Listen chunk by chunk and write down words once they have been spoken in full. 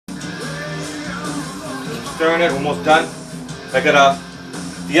stirring it, almost done. I got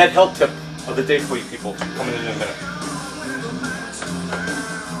the Ed Health tip of the day for you people coming in a minute.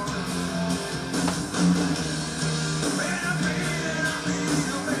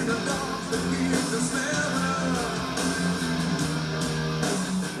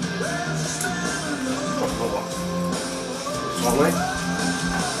 One way.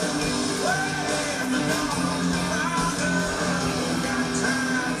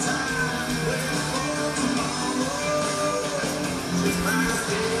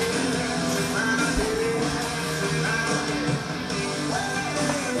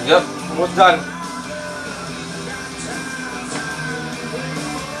 Yep, almost done.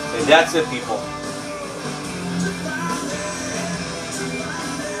 And that's it, people.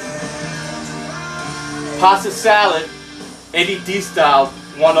 Pasta salad, ADD style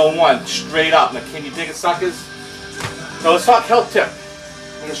 101, straight up. Now, can you dig it, suckers? Now, let's talk health tip.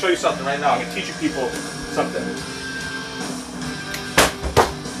 I'm going to show you something right now. I'm going to teach you people something.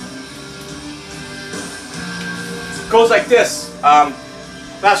 It goes like this.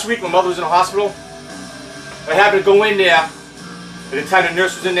 Last week, my mother was in the hospital. I happened to go in there. At the time, the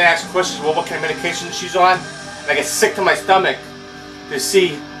nurse was in there asking questions about what kind of medication she's on. And I get sick to my stomach to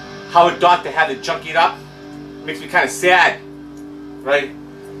see how a doctor had to junkie it up. It makes me kind of sad, right?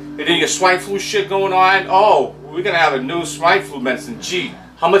 And then you get swine flu shit going on. Oh, we're going to have a new swine flu medicine. Gee,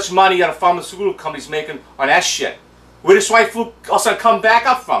 how much money are the pharmaceutical companies making on that shit? Where did swine flu also come back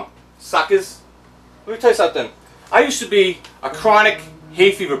up from? Suckers. Let me tell you something. I used to be a chronic hay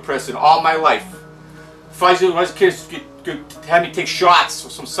fever person all my life. When I was a kid, had me take shots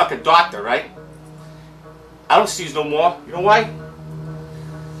with some sucker doctor, right? I don't seize no more. You know why?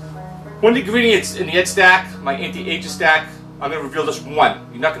 One of the ingredients in the Ed stack, my anti-aging stack, I'm going to reveal just one.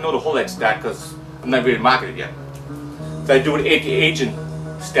 You're not going to know the whole Ed stack because I'm not ready to market it yet. So I do an anti-aging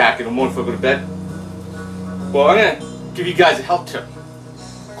stack in the morning before I go to bed. Well, I'm going to give you guys a health tip.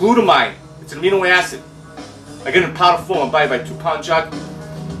 Glutamine, it's an amino acid. I get it in powder form, I buy it by 2-pound jug.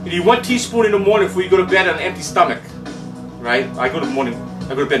 You need 1 teaspoon in the morning before you go to bed on an empty stomach. Right? I go to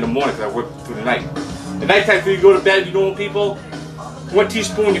bed in the morning because I work through the night. At nighttime before you go to bed, you know people, 1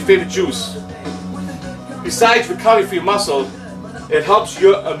 teaspoon, your favorite juice. Besides recovery for your muscle, it helps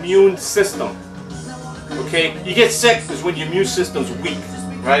your immune system. Okay? You get sick is when your immune system's weak,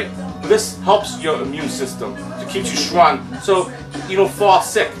 right? This helps your immune system. It keeps you strong so you don't fall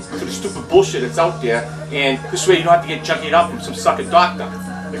sick to the stupid bullshit that's out there, and this way you don't have to get junkied up from some sucker doctor.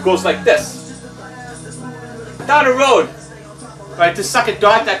 It goes like this. Down the road, right, this sucker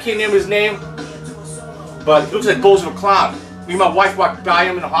doctor, I can't remember his name, but he looks like Bozo the Clown. Me and my wife walked by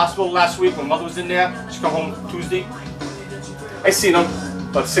him in the hospital last week when mother was in there. She come home Tuesday. I seen him,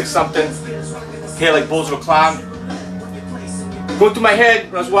 about 6-something, hair like Bozo the Clown. Going through my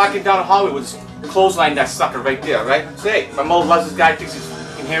head when I was walking down the hallway was clothesline that sucker right there, right? So hey, my mother loves this guy, thinks he's a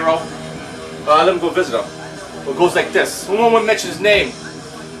fucking hero. Let him go visit him. Well, it goes like this. I won't mention his name,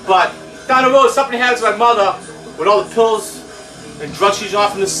 but down the road something happens to my mother with all the pills and drugs she's on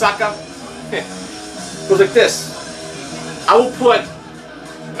from this sucker. It goes like this. I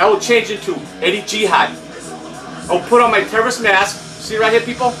will change into Eddie Jihad. I will put on my terrorist mask, see right here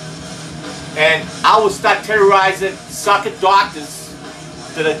people? And I will start terrorizing sucker doctors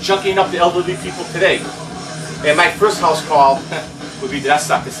that are junking up the elderly people today. And my first house call would be that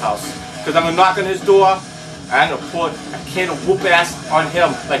sucker's house. Because I'm going to knock on his door, and I'm going to put a can of whoop ass on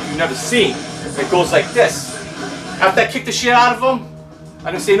him like you've never seen. It goes like this. After I kick the shit out of him, I'm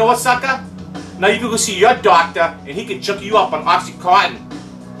going to say, you know what, sucker? Now you can go see your doctor, and he can junkie you up on Oxycontin.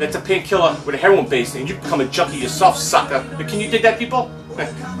 That's a painkiller with a heroin base, and you become a junkie yourself, sucker. But can you dig that, people?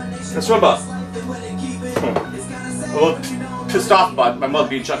 Let's remember. I'm a little pissed off about my mother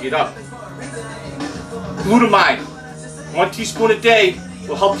being junkied up. Glutamine. 1 teaspoon a day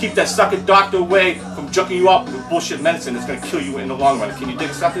will help keep that sucker doctor away from junking you up with bullshit medicine that's going to kill you in the long run. Can you dig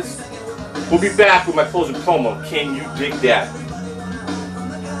it, suckers? We'll be back with my closing promo. Can you dig that?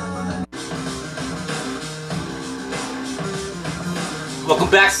 Welcome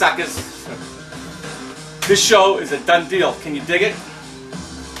back, suckers. This show is a done deal. Can you dig it?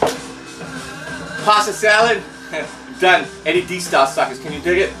 Pasta salad, done. ADD style, suckers. Can you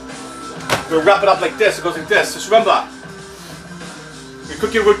dig it? We'll wrap it up like this. It goes like this. Just remember, you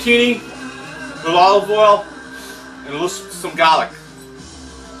cook your rotini, a little olive oil, and some garlic.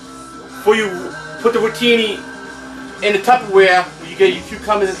 Before you put the rotini in the Tupperware, where you get your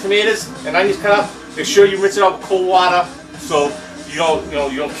cucumbers and tomatoes and onions cut up, make sure you rinse it out with cold water so you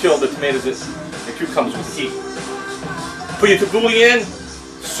don't kill the tomatoes and cucumbers with heat. Put your tabbouleh in,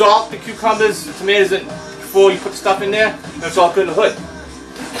 salt the cucumbers, the tomatoes in before you put the stuff in there, and it's all good in the hood.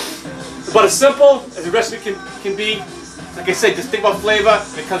 About as simple as the recipe can be. Like I said, just think about flavor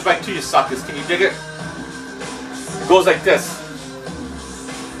and it comes right to you, suckers. Can you dig it? It goes like this.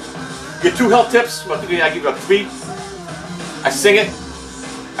 Get 2 health tips. I give you a 3. I sing it,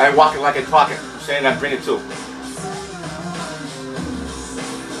 and I walk it like I talk it. I'm saying I bring it too.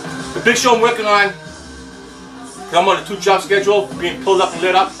 The big show I'm working on, because I'm on a 2-job schedule, being pulled up and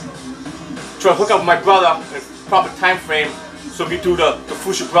lit up. Trying to hook up with my brother in a proper time frame so we do the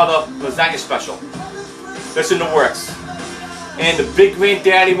DiFruscia brother lasagna special. That's in the works. And the big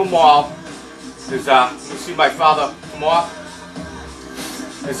granddaddy of them all is, you see my father tomorrow,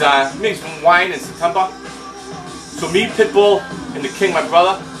 is making some wine in September. So me, Pitbull, and the King, my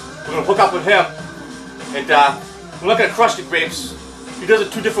brother, we're going to hook up with him. And we're not going to crush the grapes. He does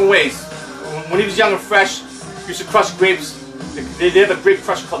it 2 different ways. When he was young and fresh, he used to crush grapes. They have a grape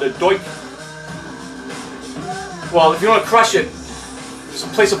crusher called the Doik. Well, if you want to crush it, there's a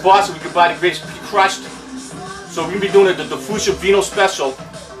place in Boston we can buy the grapes pre-crushed. So we're going to be doing the DiFruscia Vino Special,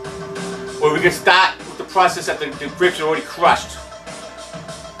 where we can start with the process that the grapes are already crushed.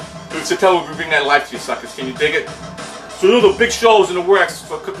 So in September we'll bring that live to you, suckers. Can you dig it? So those are the big shows in the works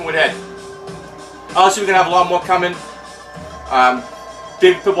for Cooking with Ed. Obviously we're going to have a lot more coming.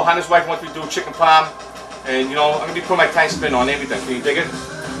 David Pitbull and his wife wants me to do chicken parm. And you know, I'm going to be putting my time spin on everything. Can you dig it?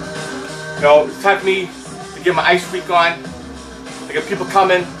 You know, it's time for me to get my ice freak on. I got people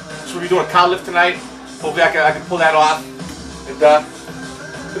coming. So we'll be doing a cow lift tonight. Hopefully I can pull that off. And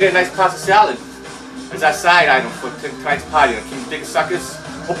we got a nice pasta salad as our side item for tonight's party. Can you dig it, suckers?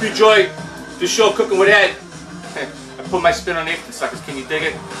 Hope you enjoy this show, Cooking with Ed. I put my spin on everything, suckers. Can you dig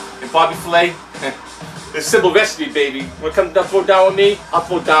it? And Bobby Filet. It's a simple recipe, baby. When it comes to throw down with me, I'll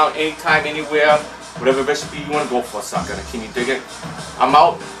throw down anytime, anywhere. Whatever recipe you want to go for, sucker. Can you dig it? I'm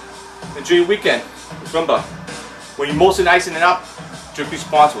out. Enjoy your weekend. Remember, when you're mostly icing it up, drink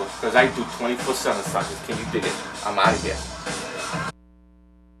responsible, because I do 24/7, suckers. Can you dig it? I'm out of here.